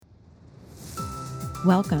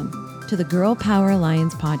Welcome to the Girl Power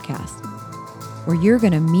Alliance podcast, where you're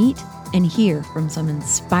going to meet and hear from some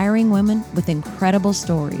inspiring women with incredible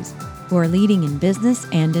stories who are leading in business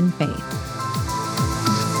and in faith.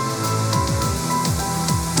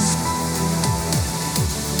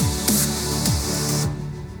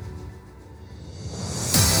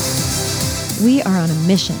 We are on a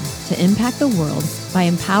mission to impact the world by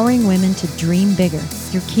empowering women to dream bigger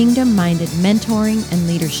through kingdom-minded mentoring and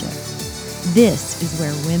leadership. This is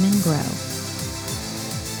where women grow.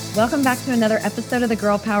 Welcome back to another episode of the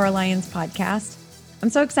Girl Power Alliance podcast. I'm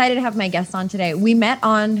so excited to have my guest on today. We met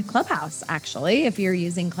on Clubhouse, actually, if you're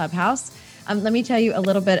using Clubhouse. Let me tell you a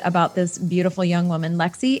little bit about this beautiful young woman.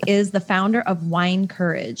 Lexi is the founder of Wine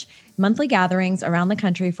Courage, monthly gatherings around the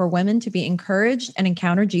country for women to be encouraged and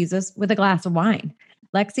encounter Jesus with a glass of wine.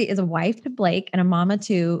 Lexi is a wife to Blake and a mama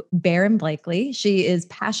to Bear and Blakely. She is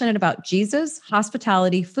passionate about Jesus,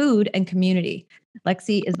 hospitality, food, and community.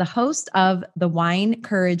 Lexi is the host of the Wine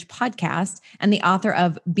Courage podcast and the author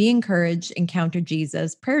of Be Encouraged, Encounter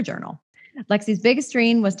Jesus prayer journal. Lexi's biggest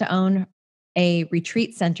dream was to own a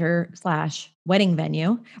retreat center / wedding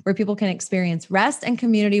venue where people can experience rest and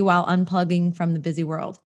community while unplugging from the busy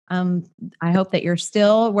world. I hope that you're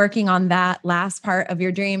still working on that last part of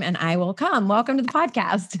your dream, and I will come. Welcome to the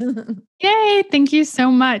podcast. Yay. Thank you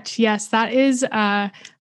so much. Yes, that is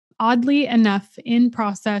oddly enough in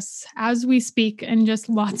process as we speak, and just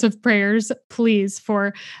lots of prayers, please,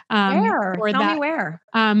 for where? For Tell that. me where.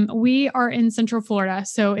 We are in Central Florida.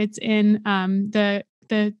 So it's in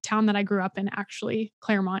the town that I grew up in, actually,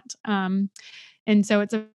 Claremont. And so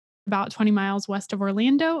it's about 20 miles west of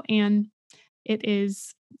Orlando, and it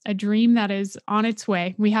is a dream that is on its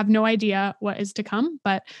way. We have no idea what is to come,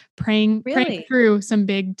 but praying through some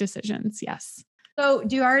big decisions. Yes. So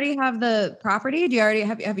do you already have the property? Do you already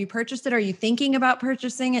have you purchased it? Are you thinking about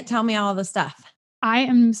purchasing it? Tell me all the stuff. I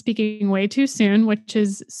am speaking way too soon, which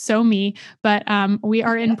is so me, but we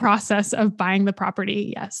are in process of buying the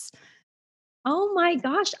property. Yes. Oh my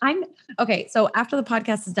gosh. Okay. So after the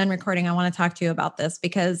podcast is done recording, I want to talk to you about this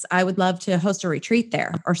because I would love to host a retreat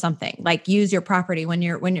there or something, like use your property when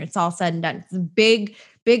it's all said and done. It's a big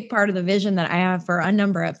part of the vision that I have for a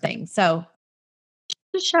number of things. So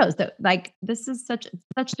it shows that like, this is such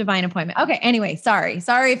divine appointment. Okay. Anyway, sorry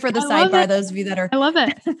for the sidebar. Those of you that are, I love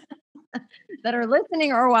it. that are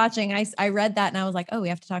listening or watching, I read that and I was like, oh, we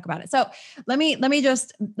have to talk about it. So let me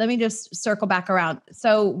just circle back around.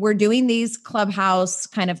 So we're doing these Clubhouse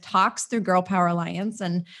kind of talks through Girl Power Alliance,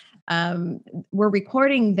 and we're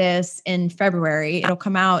recording this in February. It'll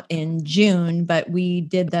come out in June, but we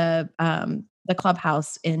did the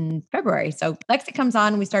Clubhouse in February. So Lexi comes on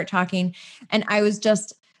and we start talking, and I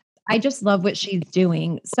just love what she's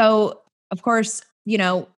doing. So of course,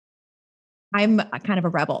 I'm kind of a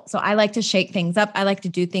rebel. So I like to shake things up. I like to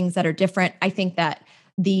do things that are different. I think that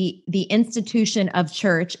the institution of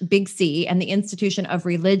church, big C, and the institution of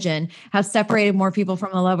religion have separated more people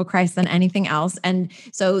from the love of Christ than anything else. And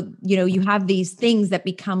so, you have these things that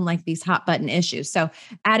become like these hot button issues. So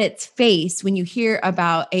at its face, when you hear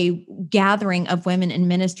about a gathering of women in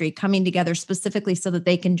ministry coming together specifically so that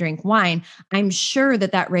they can drink wine, I'm sure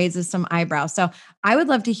that raises some eyebrows. So I would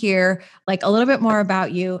love to hear like a little bit more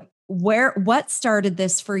about you. What started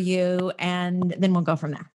this for you? And then we'll go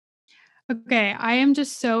from there. Okay. I am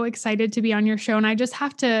just so excited to be on your show. And I just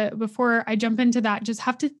have to, before I jump into that, just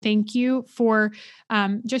have to thank you for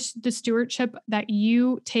just the stewardship that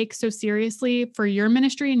you take so seriously for your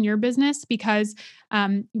ministry and your business, because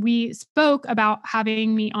we spoke about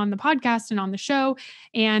having me on the podcast and on the show.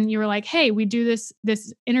 And you were like, hey, we do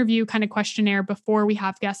this interview kind of questionnaire before we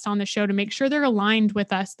have guests on the show to make sure they're aligned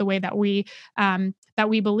with us the way that we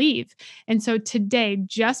believe. And so today,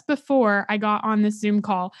 just before I got on this Zoom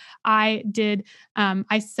call, I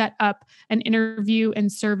set up an interview and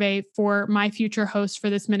survey for my future host for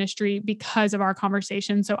this ministry because of our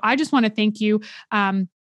conversation. So I just want to thank you for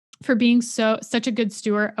being such a good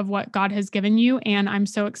steward of what God has given you. And I'm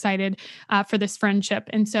so excited for this friendship.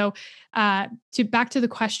 And so back to the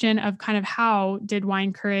question of kind of how did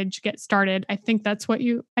Wine Courage get started? I think that's what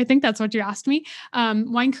you asked me.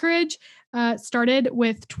 Wine Courage started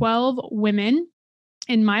with 12 women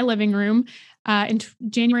in my living room in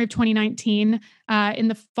January of 2019. In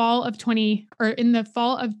the fall of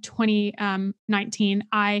 2019,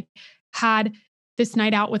 I had this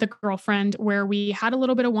night out with a girlfriend where we had a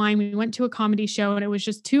little bit of wine. We went to a comedy show and it was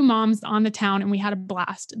just two moms on the town and we had a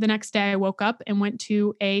blast. The next day I woke up and went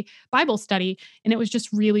to a Bible study and it was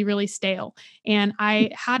just really, really stale. And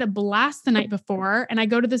I had a blast the night before and I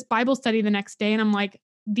go to this Bible study the next day and I'm like,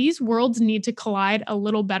 these worlds need to collide a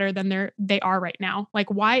little better than they are right now.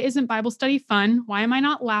 Like, why isn't Bible study fun? Why am I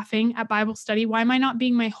not laughing at Bible study? Why am I not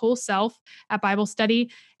being my whole self at Bible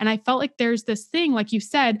study? And I felt like there's this thing, like you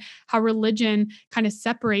said, how religion kind of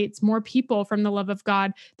separates more people from the love of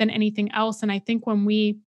God than anything else. And I think when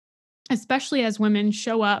we, especially as women,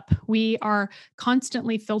 show up, we are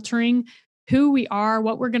constantly filtering who we are,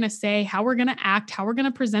 what we're going to say, how we're going to act, how we're going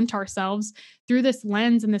to present ourselves through this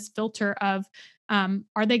lens and this filter of,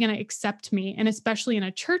 are they going to accept me? And especially in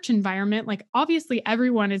a church environment, like obviously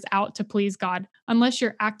everyone is out to please God, unless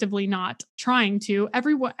you're actively not trying to.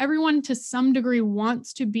 Everyone to some degree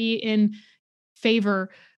wants to be in favor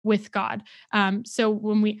with God. So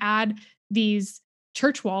when we add these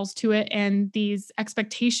church walls to it and these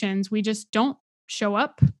expectations, we just don't show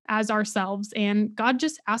up as ourselves. And God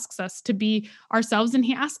just asks us to be ourselves, and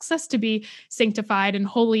He asks us to be sanctified and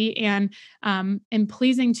holy and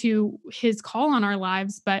pleasing to His call on our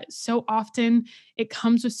lives. But so often it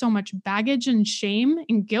comes with so much baggage and shame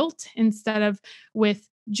and guilt instead of with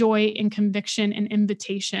joy and conviction and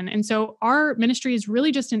invitation. And so our ministry is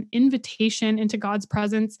really just an invitation into God's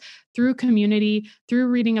presence through community, through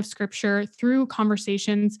reading of scripture, through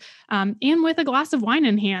conversations, and with a glass of wine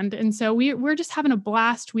in hand. And so we're just having a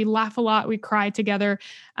blast. We laugh a lot. We cry together,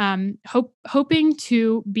 hoping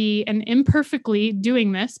to be, and imperfectly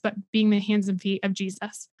doing this, but being the hands and feet of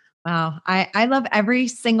Jesus. Wow. I love every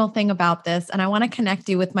single thing about this. And I want to connect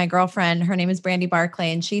you with my girlfriend. Her name is Brandy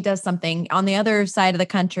Barclay, and she does something on the other side of the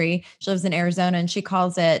country. She lives in Arizona, and she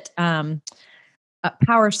calls it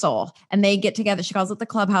Power Soul. And they get together. She calls it the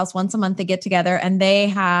Clubhouse. Once a month, they get together, and they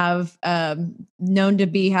have known to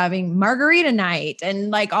be having margarita night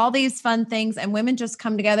and like all these fun things. And women just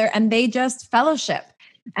come together and they just fellowship.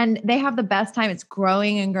 And they have the best time. It's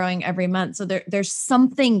growing and growing every month. So there's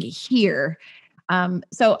something here.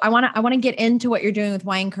 So I want to get into what you're doing with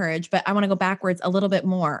Wine Courage, but I want to go backwards a little bit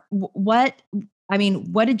more. What's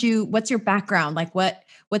your background? Like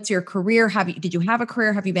what's your career? Did you have a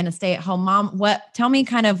career? Have you been a stay-at-home mom? Tell me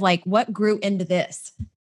kind of like what grew into this?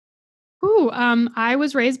 I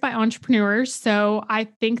was raised by entrepreneurs. So I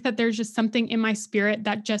think that there's just something in my spirit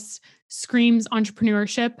that just screams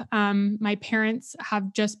entrepreneurship. My parents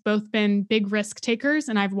have just both been big risk takers,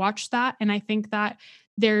 and I've watched that. And I think that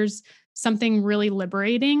there's something really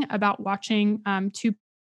liberating about watching two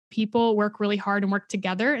people work really hard and work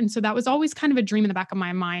together. And so that was always kind of a dream in the back of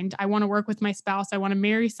my mind. I want to work with my spouse. I want to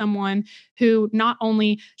marry someone who not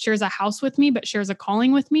only shares a house with me, but shares a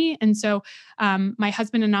calling with me. And so my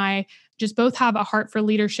husband and I just both have a heart for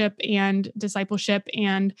leadership and discipleship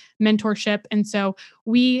and mentorship. And so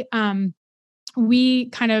we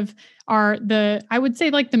kind of are I would say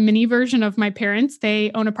like the mini version of my parents.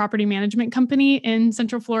 They own a property management company in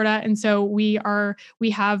Central Florida. And so we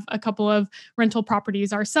have a couple of rental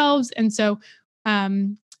properties ourselves. And so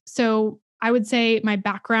I would say my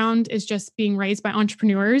background is just being raised by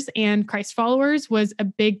entrepreneurs, and Christ followers was a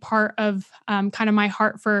big part of kind of my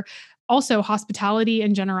heart for. Also, hospitality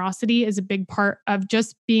and generosity is a big part of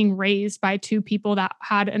just being raised by two people that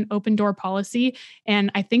had an open door policy.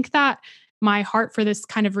 And I think that my heart for this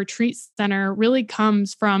kind of retreat center really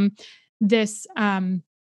comes from this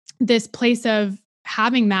this place of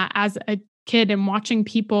having that as a kid and watching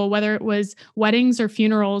people, whether it was weddings or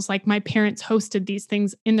funerals, like my parents hosted these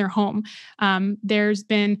things in their home. There's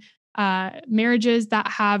been marriages that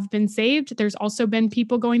have been saved. There's also been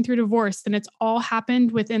people going through divorce, and it's all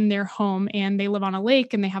happened within their home. And they live on a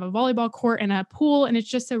lake, and they have a volleyball court and a pool. And it's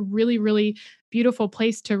just a really, really beautiful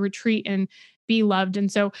place to retreat and be loved.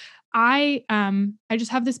 And so I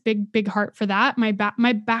just have this big heart for that. My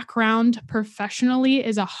background professionally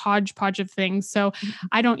is a hodgepodge of things. So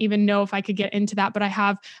I don't even know if I could get into that, but I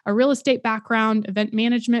have a real estate background, event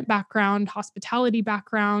management background, hospitality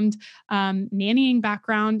background, nannying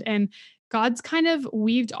background, and God's kind of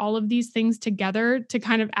weaved all of these things together to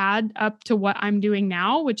kind of add up to what I'm doing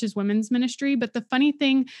now, which is women's ministry. But the funny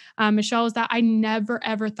thing, Michelle, is that I never,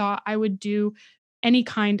 ever thought I would do any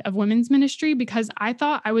kind of women's ministry because I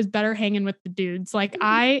thought I was better hanging with the dudes. Like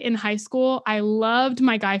in high school, I loved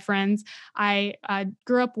my guy friends. I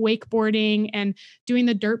grew up wakeboarding and doing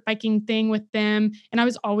the dirt biking thing with them. And I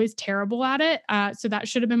was always terrible at it. So that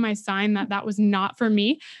should have been my sign that that was not for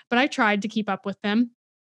me, but I tried to keep up with them.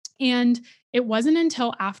 And it wasn't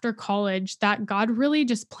until after college that God really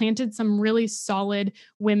just planted some really solid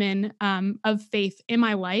women of faith in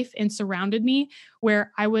my life and surrounded me,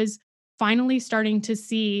 where I was finally starting to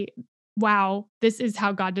see, wow, this is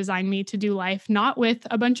how God designed me to do life, not with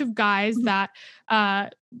a bunch of guys that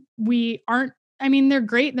we aren't, I mean, they're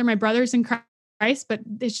great. They're my brothers in Christ. Christ, but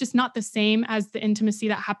it's just not the same as the intimacy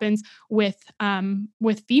that happens with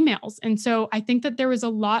females. And so I think that there was a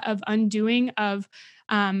lot of undoing of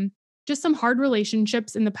just some hard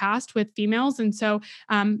relationships in the past with females. And so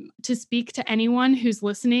to speak to anyone who's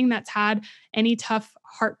listening that's had any tough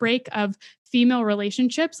heartbreak of female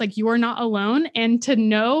relationships, like, you are not alone. And to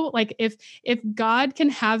know, like, if God can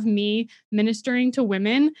have me ministering to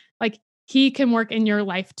women, like, he can work in your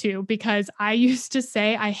life too. Because I used to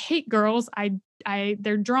say, I hate girls.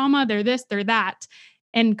 They're drama, they're this, they're that.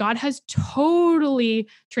 And God has totally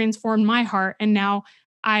transformed my heart. And now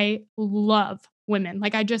I love women.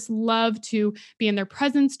 Like, I just love to be in their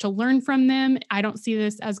presence, to learn from them. I don't see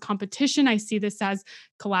this as competition. I see this as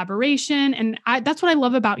collaboration. And that's what I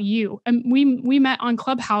love about you. And we met on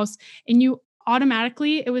Clubhouse, and you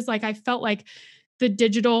automatically, it was like, I felt like the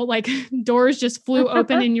digital, like, doors just flew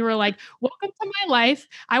open, and you were like, welcome to my life.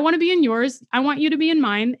 I want to be in yours. I want you to be in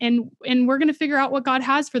mine. And we're going to figure out what God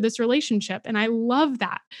has for this relationship. And I love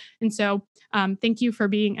that. And so thank you for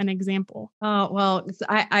being an example. Oh, well,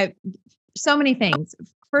 I so many things.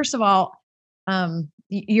 First of all,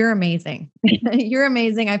 you're amazing. You're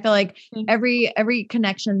amazing. I feel like every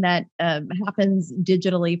connection that happens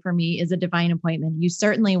digitally for me is a divine appointment. You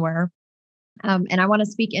certainly were. And I want to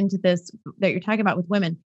speak into this that you're talking about with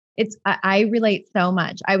women. I relate so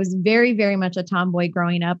much. I was very, very much a tomboy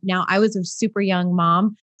growing up. Now, I was a super young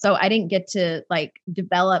mom, so I didn't get to like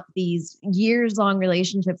develop these years long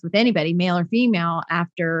relationships with anybody, male or female,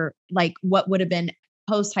 after like what would have been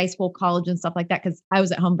post high school, college and stuff like that. Cause I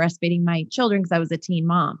was at home breastfeeding my children because I was a teen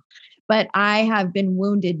mom. But I have been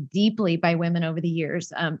wounded deeply by women over the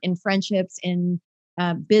years, in friendships, in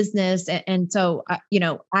business. And so,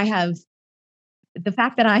 I have the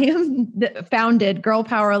fact that I am founded Girl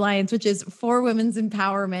Power Alliance, which is for women's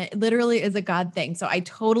empowerment, literally is a God thing. So I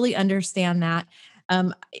totally understand that.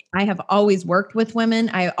 I have always worked with women.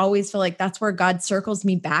 I always feel like that's where God circles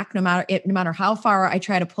me back, no matter how far I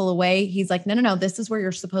try to pull away. He's like, no, this is where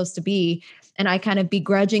you're supposed to be. And I kind of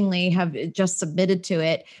begrudgingly have just submitted to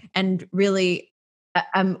it. And really,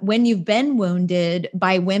 when you've been wounded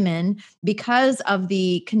by women because of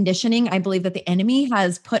the conditioning, I believe that the enemy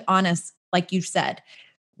has put on us, like you said,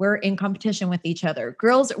 we're in competition with each other.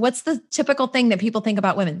 Girls, what's the typical thing that people think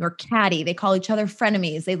about women? We're catty. They call each other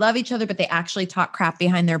frenemies. They love each other, but they actually talk crap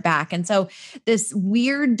behind their back. And so this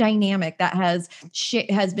weird dynamic that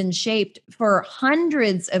has been shaped for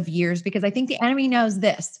hundreds of years, because I think the enemy knows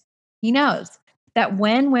this. He knows that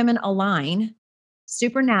when women align,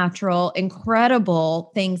 supernatural,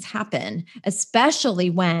 incredible things happen, especially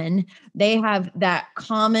when they have that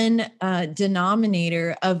common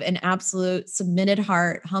denominator of an absolute submitted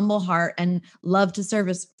heart, humble heart, and love to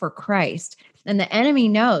service for Christ. And the enemy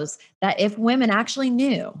knows that if women actually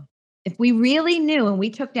knew, if we really knew and we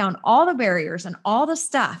took down all the barriers and all the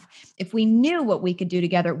stuff, if we knew what we could do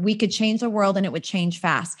together, we could change the world and it would change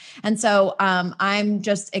fast. And so I'm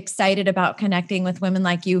just excited about connecting with women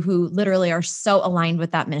like you who literally are so aligned with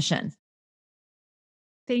that mission.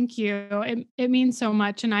 Thank you. It means so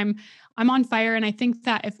much. And I'm on fire. And I think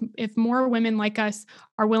that if more women like us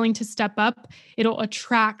are willing to step up, it'll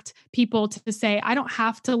attract people to say, I don't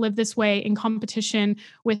have to live this way in competition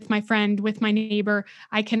with my friend, with my neighbor.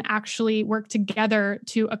 I can actually work together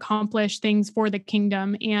to accomplish things for the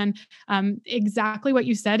kingdom. And exactly what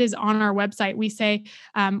you said is on our website. We say,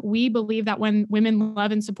 we believe that when women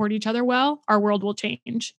love and support each other well, our world will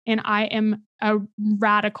change. And I am a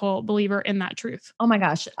radical believer in that truth. Oh my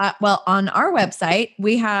gosh. Well, on our website,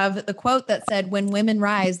 we have the quote that said, when women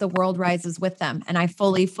rise, the world rises with them. And I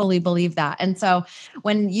fully believe that. And so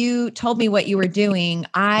when you told me what you were doing,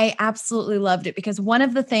 I absolutely loved it, because one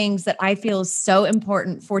of the things that I feel is so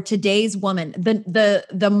important for today's woman,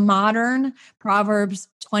 the modern Proverbs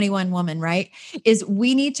 21 woman, right, is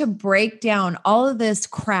we need to break down all of this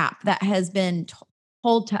crap that has been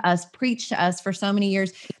told to us, preached to us for so many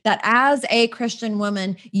years, that as a Christian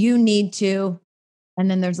woman, you need to, and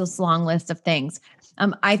then there's this long list of things.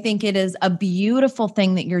 I think it is a beautiful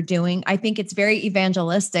thing that you're doing. I think it's very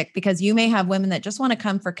evangelistic, because you may have women that just want to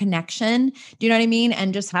come for connection. Do you know what I mean?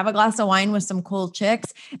 And just have a glass of wine with some cool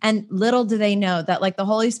chicks. And little do they know that like the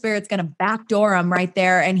Holy Spirit's going to backdoor them right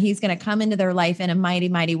there. And he's going to come into their life in a mighty,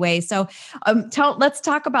 mighty way. So let's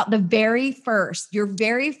talk about your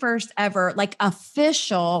very first ever like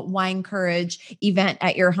official Wine Courage event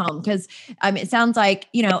at your home. Because it sounds like,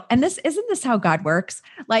 and isn't this how God works?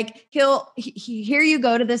 Like here you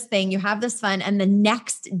go to this thing, you have this fun, and the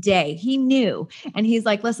next day he knew, and he's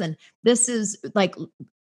like, listen, this is like,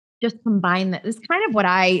 just combine that. This is kind of what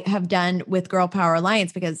I have done with Girl Power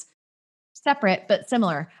Alliance, because separate but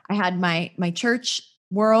similar. I had my church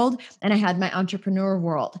world and I had my entrepreneur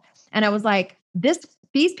world. And I was like,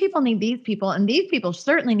 these people need these people, and these people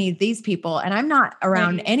certainly need these people. And I'm not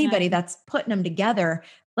around anybody that's putting them together.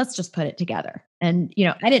 Let's just put it together. And,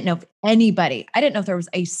 I didn't know I didn't know if there was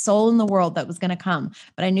a soul in the world that was going to come,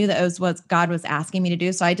 but I knew that it was what God was asking me to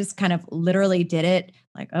do. So I just kind of literally did it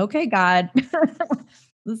like, okay, God,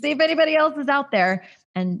 let's see if anybody else is out there.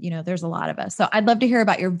 And, there's a lot of us. So I'd love to hear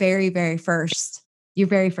about your very, very first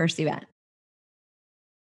event.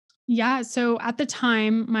 Yeah. So at the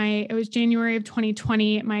time, it was January of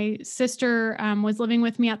 2020. My sister was living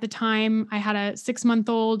with me at the time. I had a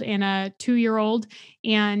 6-month-old and a 2-year-old,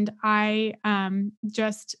 and I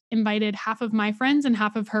just invited half of my friends and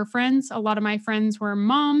half of her friends. A lot of my friends were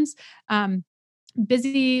moms,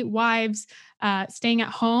 busy wives, staying at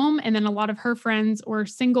home. And then a lot of her friends were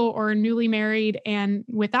single or newly married and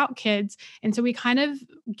without kids. And so we kind of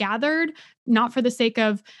gathered, not for the sake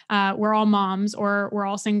of we're all moms or we're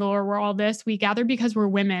all single or we're all this. We gathered because we're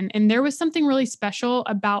women. And there was something really special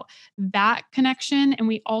about that connection. And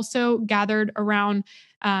we also gathered around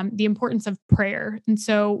the importance of prayer. And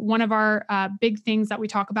so one of our big things that we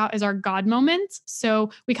talk about is our God moments.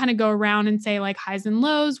 So we kind of go around and say like highs and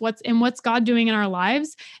lows, what's God doing in our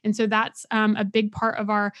lives. And so that's a big part of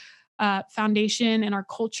our foundation and our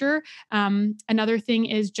culture. Another thing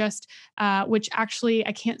is just, which actually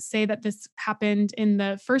I can't say that this happened in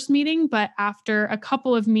the first meeting, but after a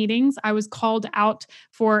couple of meetings, I was called out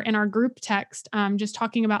in our group text, just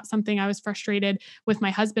talking about something I was frustrated with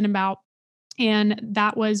my husband about. And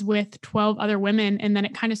that was with 12 other women. And then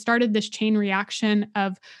it kind of started this chain reaction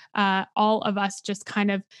of all of us just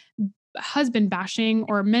kind of husband bashing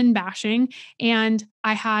or men bashing. And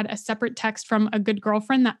I had a separate text from a good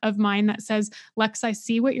girlfriend of mine that says, Lex, I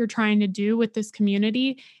see what you're trying to do with this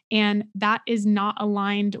community, and that is not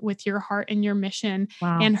aligned with your heart and your mission.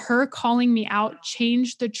 Wow. And her calling me out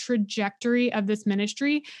changed the trajectory of this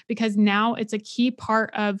ministry, because now it's a key part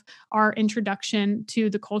of our introduction to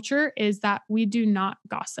the culture is that we do not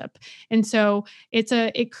gossip. And so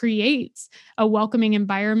it creates a welcoming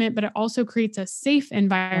environment, but it also creates a safe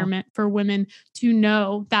environment for women to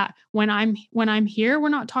know that when I'm here, we're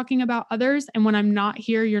not talking about others. And when I'm not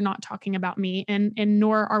here, you're not talking about me. And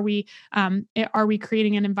nor are we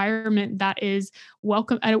creating an environment that is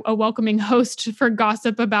a welcoming host for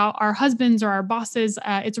gossip about our husbands or our bosses.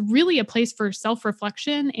 It's really a place for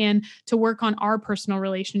self-reflection and to work on our personal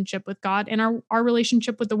relationship with God and our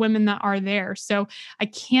relationship with the women that are there. So I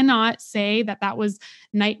cannot say that was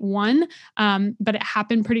night one, but it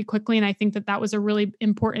happened pretty quickly. And I think that was a really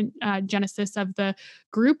important genesis of the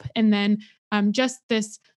group. And then just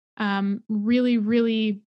this really,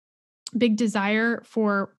 really big desire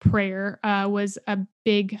for prayer was a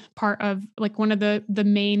big part of like one of the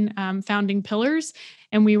main founding pillars.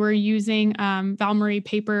 And we were using Val-Marie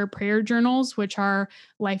paper prayer journals, which are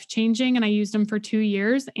life-changing. And I used them for 2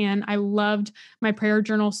 years. And I loved my prayer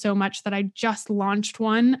journal so much that I just launched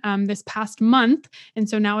one this past month. And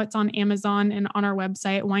so now it's on Amazon and on our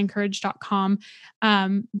website, winecourage.com.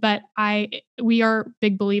 But we are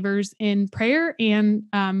big believers in prayer and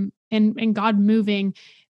God moving,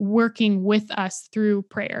 working with us through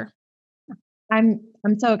prayer. I'm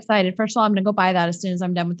so excited. First of all, I'm going to go buy that as soon as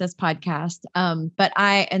I'm done with this podcast.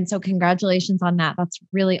 So congratulations on that. That's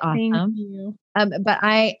really awesome. Thank you. But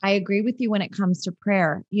I agree with you when it comes to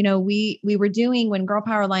prayer. We were doing, when Girl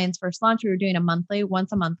Power Alliance first launched, we were doing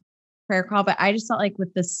once a month prayer call. But I just felt like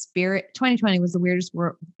with the spirit, 2020 was the weirdest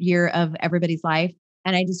year of everybody's life.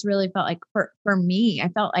 And I just really felt like for me, I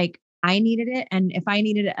felt like I needed it. And if I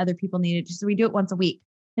needed it, other people needed it. So we do it once a week.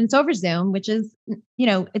 And it's over Zoom, which is,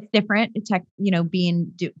 it's different. It's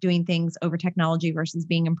doing things over technology versus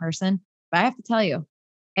being in person. But I have to tell you,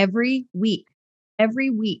 every week,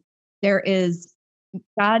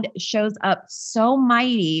 God shows up so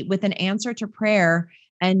mighty with an answer to prayer.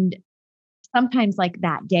 And sometimes like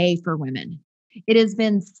that day for women, it has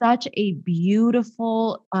been such a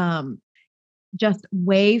beautiful, just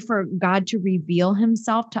way for God to reveal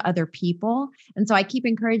himself to other people. And so I keep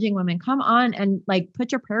encouraging women, come on and like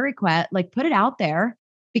put your prayer request, like put it out there,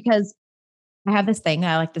 because I have this thing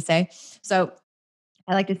I like to say. So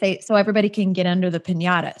everybody can get under the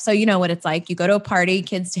piñata. So you know what it's like. You go to a party,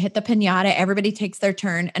 kids hit the piñata, everybody takes their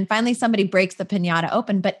turn, and finally somebody breaks the piñata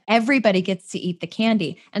open, but everybody gets to eat the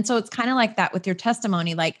candy. And so it's kind of like that with your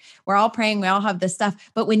testimony. Like we're all praying, we all have this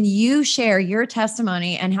stuff, but when you share your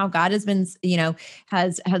testimony and how God has been,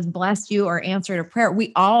 has blessed you or answered a prayer,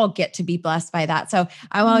 we all get to be blessed by that. So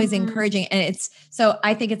I'm always encouraging, and so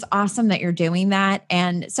I think it's awesome that you're doing that.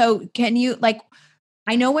 And so can you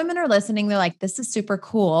I know women are listening. They're like, this is super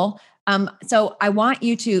cool. So I want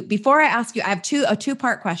you to, before I ask you, I have a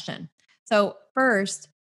two-part question. So first,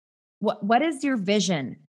 what is your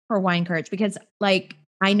vision for Wine Courage? Because like,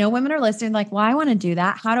 I know women are listening, like, well, I want to do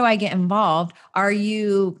that. How do I get involved? Are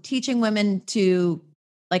you teaching women to,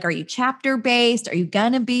 like, are you chapter based? Are you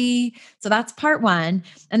gonna be? So that's part one.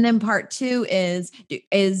 And then part two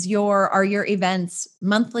are your events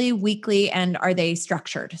monthly, weekly, and are they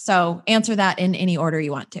structured? So answer that in any order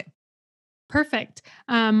you want to. Perfect.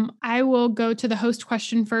 I will go to the host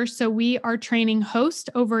question first. So we are training host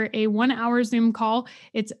over a 1 hour Zoom call.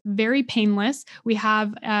 It's very painless. We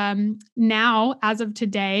have now, as of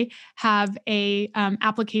today, have a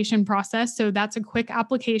application process. So that's a quick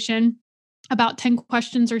application, about 10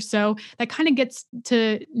 questions or so, that kind of gets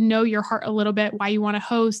to know your heart a little bit, why you want to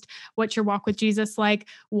host, what's your walk with Jesus like,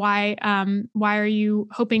 why are you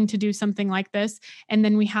hoping to do something like this? And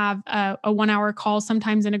then we have a 1 hour call,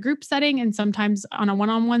 sometimes in a group setting and sometimes on a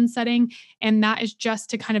one-on-one setting. And that is just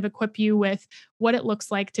to kind of equip you with what it looks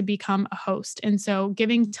like to become a host. And so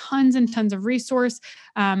giving tons and tons of resource,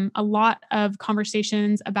 a lot of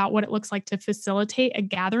conversations about what it looks like to facilitate a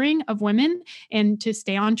gathering of women and to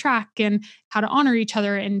stay on track and how to honor each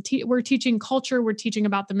other. And we're teaching culture, we're teaching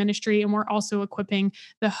about the ministry, and we're also equipping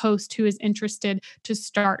the host who is interested to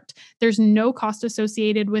start. There's no cost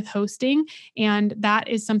associated with hosting. And that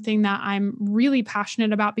is something that I'm really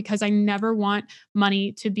passionate about, because I never want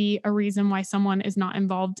money to be a reason why someone is not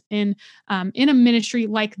involved in a ministry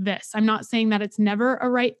like this. I'm not saying that it's never a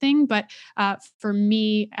right thing, but for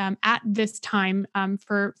me, at this time,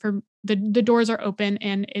 for the doors are open,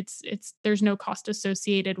 and it's there's no cost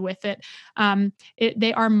associated with it.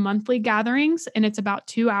 They are monthly gatherings, and it's about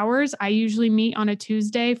 2 hours. I usually meet on a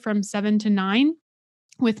Tuesday from 7 to 9.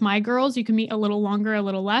 With my girls, you can meet a little longer, a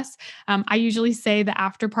little less. I usually say the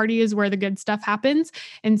after party is where the good stuff happens.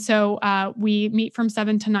 And so we meet from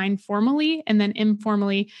 7 to 9 formally, and then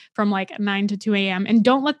informally from like 9 to 2 a.m. And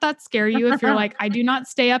don't let that scare you. If you're like, I do not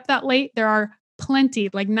stay up that late, there are plenty,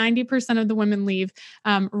 like 90% of the women leave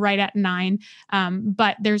right at 9.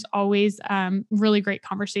 But there's always really great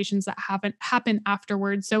conversations that happen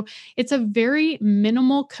afterwards. So it's a very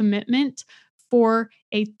minimal commitment for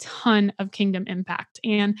a ton of kingdom impact.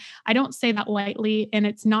 And I don't say that lightly. And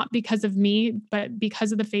it's not because of me, but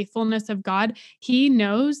because of the faithfulness of God. He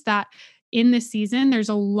knows that in this season, there's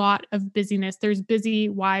a lot of busyness. There's busy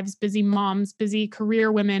wives, busy moms, busy career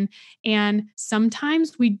women. And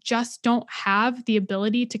sometimes we just don't have the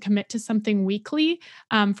ability to commit to something weekly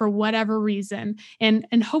for whatever reason.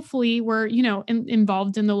 And hopefully we're,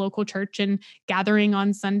 involved in the local church and gathering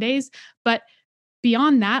on Sundays. But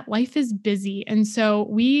beyond that, life is busy. And so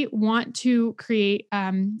we want to create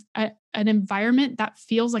an environment that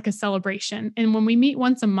feels like a celebration. And when we meet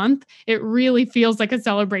once a month, it really feels like a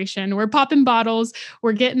celebration. We're popping bottles,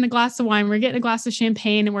 we're getting a glass of wine, we're getting a glass of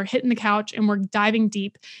champagne, and we're hitting the couch and we're diving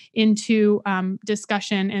deep into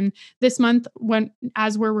discussion. And this month,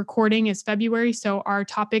 as we're recording, is February. So our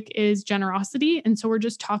topic is generosity. And so we're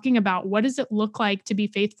just talking about, what does it look like to be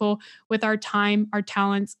faithful with our time, our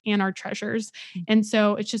talents, and our treasures? And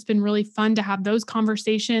so it's just been really fun to have those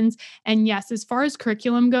conversations. And yes, as far as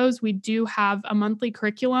curriculum goes, we do have a monthly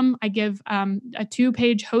curriculum. I give a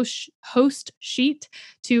 2-page host sheet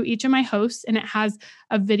to each of my hosts, and it has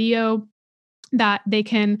a video that they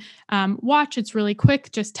can watch. It's really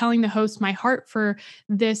quick, just telling the host my heart for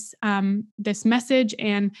this message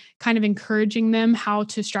and kind of encouraging them how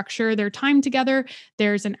to structure their time together.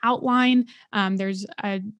 There's an outline. There's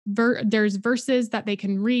verses that they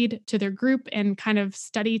can read to their group and kind of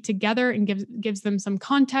study together, and gives them some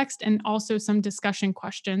context and also some discussion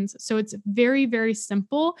questions. So it's very, very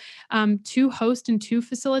simple to host and to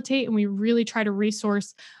facilitate, and we really try to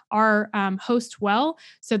resource our host well,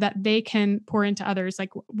 so that they can pour into others.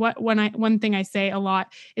 Like one thing I say a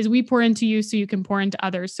lot is, we pour into you so you can pour into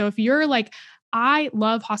others. So if you're like, I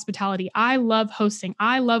love hospitality, I love hosting,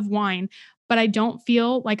 I love wine, but I don't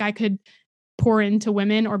feel like I could pour into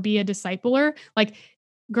women or be a discipler, like,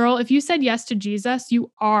 girl, if you said yes to Jesus,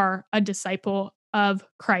 you are a disciple of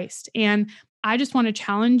Christ. And I just want to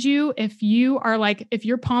challenge you. If you are like, if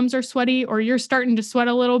your palms are sweaty or you're starting to sweat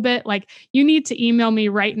a little bit, like, you need to email me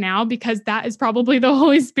right now, because that is probably the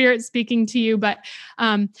Holy Spirit speaking to you. But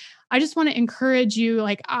I just want to encourage you,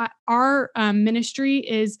 like, our ministry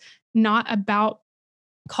is not about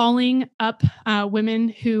calling up women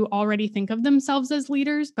who already think of themselves as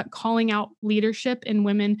leaders, but calling out leadership in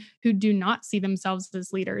women who do not see themselves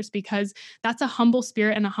as leaders, because that's a humble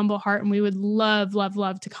spirit and a humble heart. And we would love, love,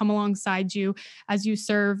 love to come alongside you as you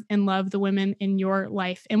serve and love the women in your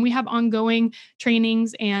life. And we have ongoing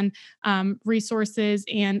trainings and resources.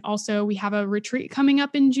 And also we have a retreat coming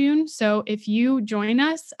up in June. So if you join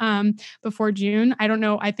us before June, I don't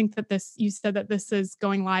know, I think that you said that this is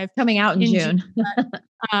going live coming out in June.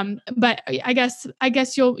 But I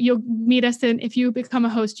guess you'll meet us if you become a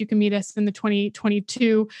host, you can meet us in the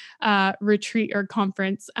 2022 retreat or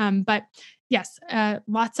conference. But yes,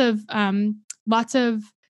 lots of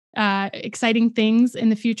exciting things in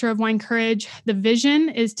the future of Wine Courage. The vision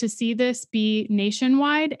is to see this be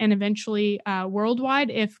nationwide and eventually worldwide,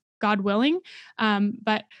 if God willing.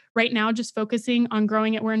 But right now, just focusing on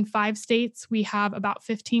growing it. We're in 5 states. We have about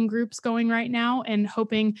 15 groups going right now and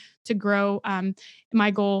hoping to grow.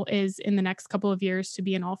 My goal is in the next couple of years to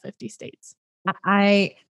be in all 50 states.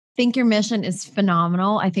 I think your mission is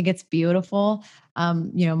phenomenal. I think it's beautiful.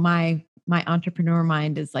 My entrepreneur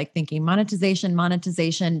mind is like thinking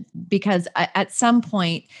monetization, because at some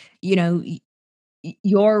point,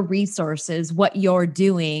 your resources, what you're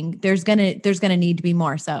doing, there's going to need to be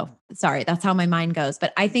more. So sorry, that's how my mind goes.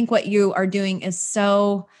 But I think what you are doing is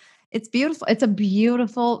it's beautiful. It's a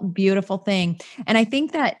beautiful, beautiful thing. And I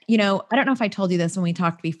think that, I don't know if I told you this when we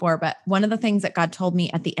talked before, but one of the things that God told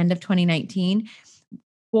me at the end of 2019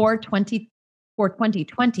 for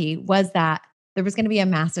 2020 was that there was going to be a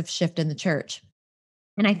massive shift in the church.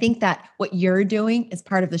 And I think that what you're doing is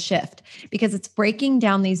part of the shift, because it's breaking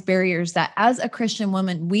down these barriers that as a Christian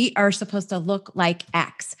woman, we are supposed to look like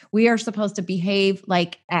X. We are supposed to behave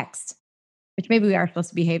like X, which maybe we are supposed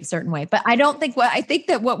to behave a certain way. But I think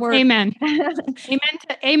that what we're Amen.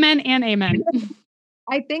 Amen and amen.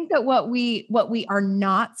 I think that what we are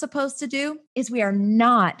not supposed to do is we are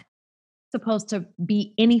not supposed to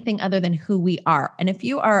be anything other than who we are. And if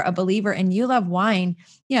you are a believer and you love wine,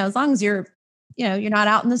 as long as you're not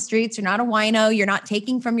out in the streets, you're not a wino, you're not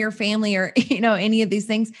taking from your family or, any of these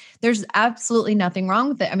things, there's absolutely nothing wrong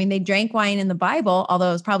with it. I mean, they drank wine in the Bible,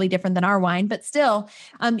 although it's probably different than our wine, but still,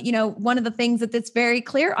 one of the things that's very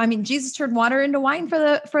clear, I mean, Jesus turned water into wine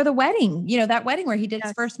for the wedding, that wedding where he did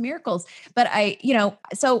his first miracles. But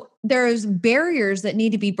so there's barriers that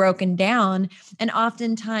need to be broken down. And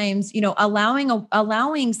oftentimes,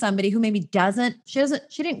 allowing somebody who maybe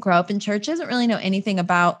she didn't grow up in church, doesn't really know anything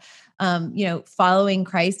about following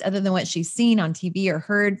Christ other than what she's seen on TV or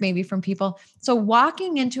heard maybe from people. So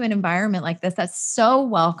walking into an environment like this, that's so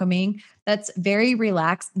welcoming, that's very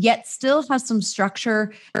relaxed, yet still has some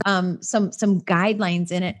structure, some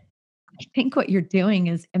guidelines in it. I think what you're doing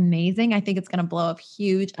is amazing. I think it's going to blow up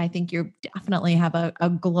huge. I think you definitely have a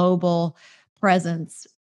global presence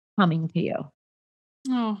coming to you.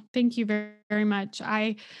 Oh, thank you very, very much.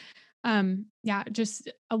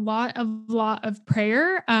 Just a lot of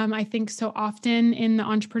prayer. I think so often in the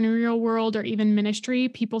entrepreneurial world or even ministry,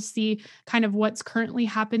 people see kind of what's currently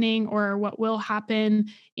happening or what will happen,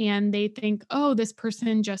 and they think, oh, this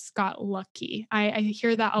person just got lucky. I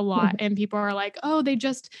hear that a lot, and people are like, oh, they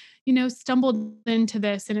just, stumbled into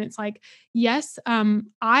this. And it's like, yes,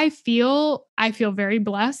 I feel very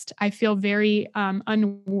blessed. I feel very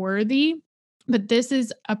unworthy. But this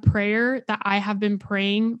is a prayer that I have been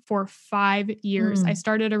praying for 5 years. I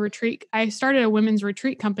started a women's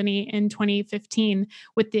retreat company in 2015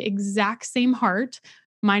 with the exact same heart,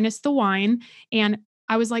 minus the wine. And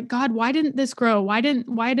I was like, God, why didn't this grow? Why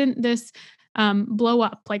didn't this blow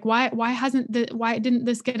up? Like, why didn't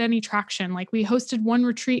this get any traction? Like, we hosted one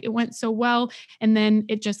retreat, it went so well. And then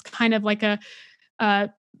it just kind of like a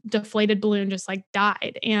deflated balloon just like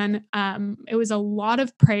died. And it was a lot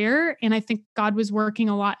of prayer. And I think God was working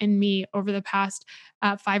a lot in me over the past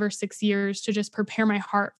 5 or 6 years to just prepare my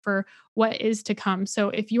heart for what is to come. So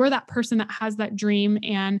if you're that person that has that dream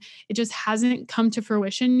and it just hasn't come to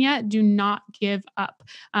fruition yet, do not give up.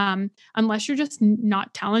 Unless you're just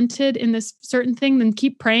not talented in this certain thing, then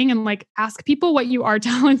keep praying and like ask people what you are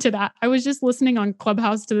talented at. I was just listening on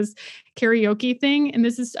Clubhouse to this karaoke thing, and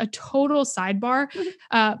this is a total sidebar,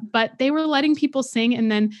 but they were letting people sing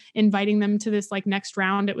and then inviting them to this like next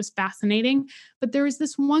round. It was fascinating. But there was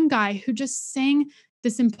this one guy who just sang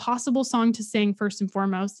this impossible song to sing first and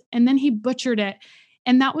foremost, and then he butchered it.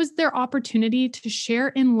 And that was their opportunity to share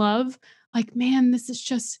in love. Like, man, this is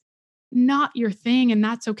just not your thing, and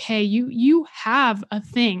that's okay. You have a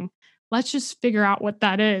thing. Let's just figure out what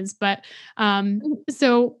that is. But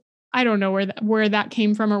so I don't know where that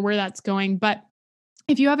came from or where that's going, but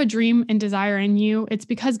if you have a dream and desire in you, it's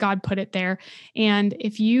because God put it there. And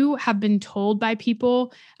if you have been told by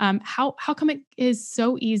people, how come it is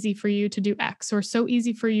so easy for you to do X, or so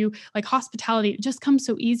easy for you, like hospitality, it just comes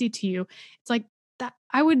so easy to you. It's like that.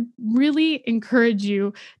 I would really encourage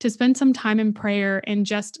you to spend some time in prayer and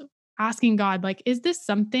just asking God, like, is this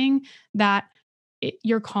something that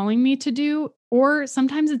you're calling me to do? Or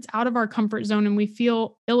sometimes it's out of our comfort zone and we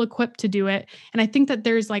feel ill-equipped to do it. And I think that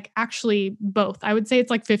there's like actually both. I would say it's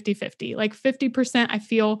like 50-50. Like 50% I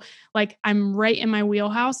feel like I'm right in my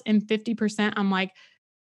wheelhouse, and 50% I'm like,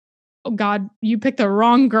 oh God, you picked the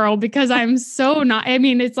wrong girl, because I'm so not. I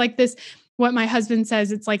mean, it's like this, what my husband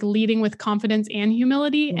says, it's like leading with confidence and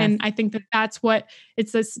humility. Yes. And I think that that's what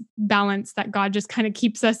it's, this balance that God just kind of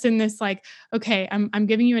keeps us in, this like, okay, I'm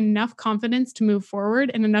giving you enough confidence to move forward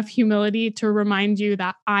and enough humility to remind you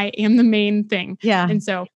that I am the main thing. Yeah. And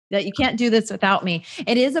so that you can't do this without me.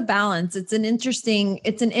 It is a balance. It's an interesting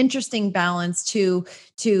balance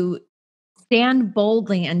to stand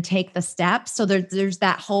boldly and take the steps. So there's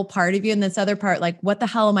that whole part of you, and this other part, like, what the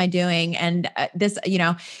hell am I doing? And this,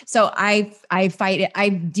 so I fight it. I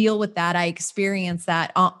deal with that. I experience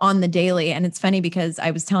that on the daily. And it's funny because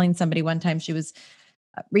I was telling somebody one time, she was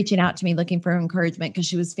reaching out to me looking for encouragement because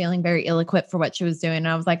she was feeling very ill-equipped for what she was doing. And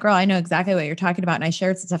I was like, girl, I know exactly what you're talking about. And I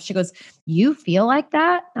shared some stuff. She goes, you feel like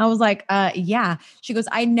that? And I was like, yeah. She goes,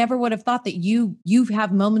 I never would have thought that you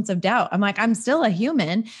have moments of doubt. I'm like, I'm still a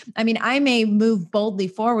human. I mean, I may move boldly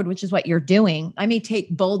forward, which is what you're doing. I may take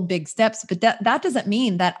bold, big steps, but that doesn't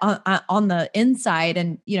mean that on the inside,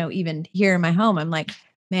 and, even here in my home, I'm like,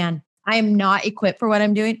 man, I am not equipped for what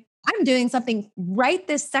I'm doing. I'm doing something right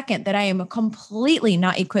this second that I am completely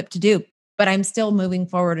not equipped to do, but I'm still moving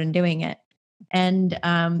forward and doing it. And,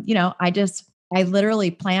 I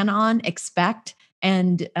literally plan on, expect,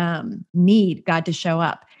 and need God to show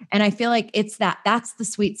up. And I feel like that's the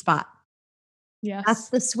sweet spot. yes, That's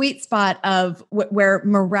the sweet spot of where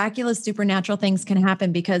miraculous supernatural things can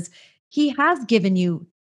happen, because he has given you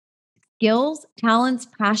skills, talents,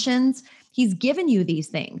 passions. He's given you these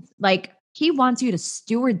things. Like, he wants you to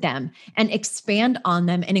steward them and expand on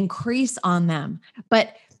them and increase on them.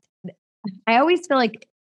 But I always feel like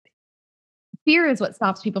fear is what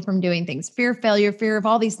stops people from doing things. Fear of failure, fear of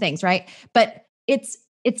all these things, right? But it's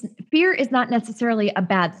fear is not necessarily a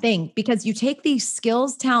bad thing, because you take these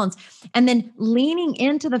skills, talents, and then leaning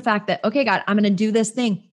into the fact that, okay, God, I'm going to do this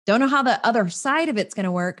thing. Don't know how the other side of it's going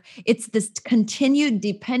to work. It's this continued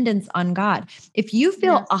dependence on God. If you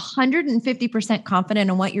feel 150% confident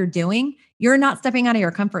in what you're doing, you're not stepping out of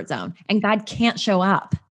your comfort zone, and God can't show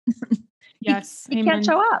up. Yes. He can't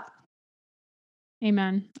show up.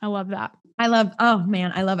 Amen. I love that. I love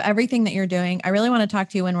everything that you're doing. I really want to talk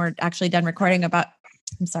to you when we're actually done recording about,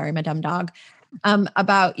 I'm sorry, my dumb dog,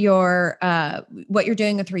 about your, what you're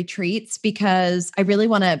doing with retreats, because I really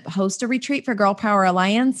want to host a retreat for Girl Power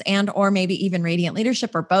Alliance, or maybe even Radiant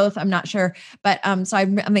Leadership, or both. I'm not sure. But, so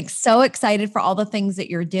I'm so excited for all the things that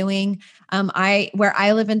you're doing. Where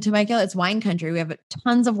I live in Temecula, it's wine country. We have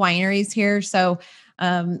tons of wineries here. So,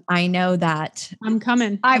 I know that I'm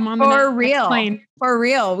coming. I'm on for the real. next plane. For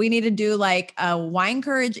real. We need to do like a Wine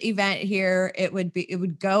Courage event here. It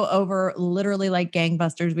would go over literally like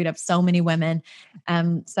gangbusters. We'd have so many women.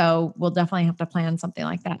 So we'll definitely have to plan something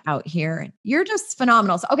like that out here. You're just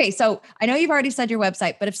phenomenal. So, okay. So I know you've already said your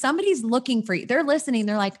website, but if somebody's looking for you, they're listening,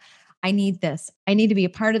 they're like, I need this. I need to be a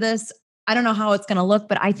part of this. I don't know how it's going to look,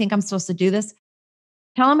 but I think I'm supposed to do this.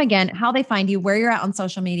 Tell them again how they find you, where you're at on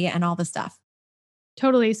social media, and all the stuff.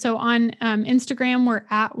 Totally. So on Instagram, we're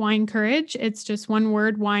at Wine Courage. It's just one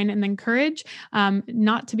word, wine and then courage.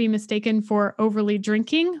 Not to be mistaken for overly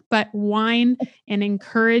drinking, but wine and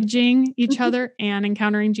encouraging each other and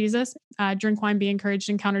encountering Jesus. Drink wine, be encouraged,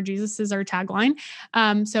 encounter Jesus is our tagline.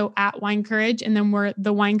 So at Wine Courage, and then we're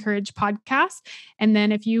the Wine Courage podcast. And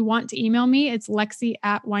then if you want to email me, it's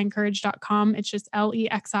lexi@winecourage.com. It's just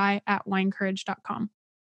LEXI@winecourage.com.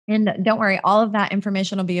 And don't worry, all of that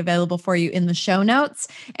information will be available for you in the show notes,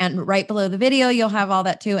 and right below the video, you'll have all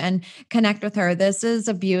that too, and connect with her. This is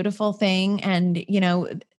a beautiful thing. And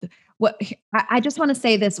I just want to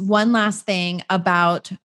say this one last thing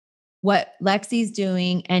about what Lexi's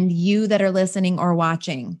doing, and you that are listening or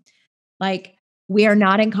watching. Like, we are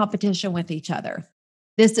not in competition with each other.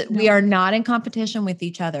 We are not in competition with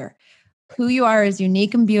each other. Who you are is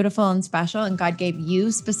unique and beautiful and special, and God gave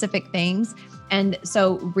you specific things. And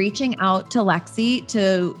so reaching out to Lexi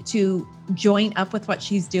to join up with what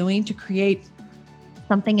she's doing to create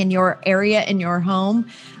something in your area, in your home,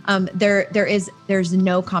 there's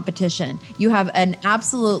no competition. You have an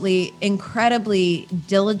absolutely incredibly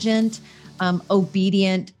diligent,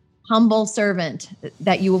 obedient humble servant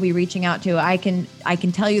that you will be reaching out to. I can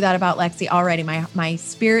tell you that about Lexi already. My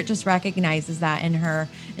spirit just recognizes that in her,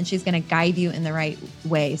 and she's going to guide you in the right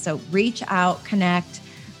way. So reach out, connect.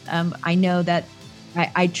 I know that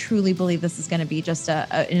I truly believe this is going to be just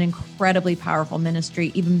an incredibly powerful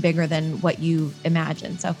ministry, even bigger than what you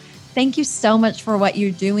imagine. So thank you so much for what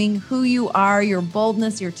you're doing, who you are, your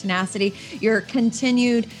boldness, your tenacity, your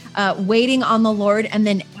continued waiting on the Lord, and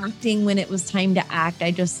then acting when it was time to act.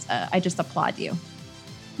 I just applaud you.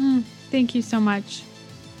 Thank you so much.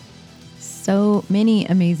 So many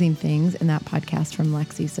amazing things in that podcast from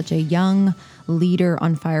Lexi, such a young leader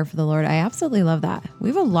on fire for the Lord. I absolutely love that. We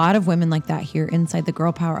have a lot of women like that here inside the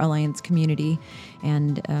Girl Power Alliance community,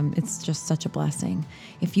 and it's just such a blessing.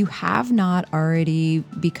 If you have not already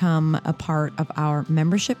become a part of our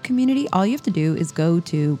membership community, all you have to do is go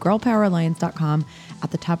to girlpoweralliance.com.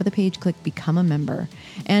 At the top of the page, click Become a Member.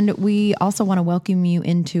 And we also want to welcome you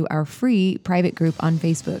into our free private group on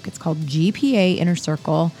Facebook. It's called GPA Inner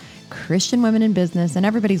Circle, Christian Women in Business, and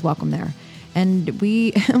everybody's welcome there. And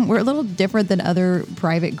we're a little different than other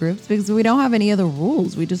private groups because we don't have any other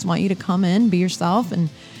rules. We just want you to come in, be yourself, and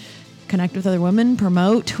connect with other women,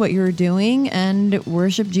 promote what you're doing, and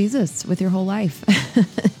worship Jesus with your whole life.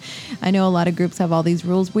 I know a lot of groups have all these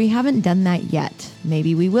rules. We haven't done that yet.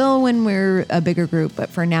 Maybe we will when we're a bigger group, but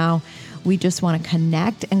for now, we just want to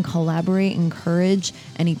connect and collaborate, encourage,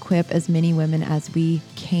 and equip as many women as we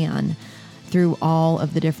can through all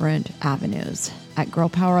of the different avenues. At Girl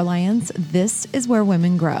Power Alliance, this is where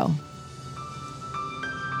women grow.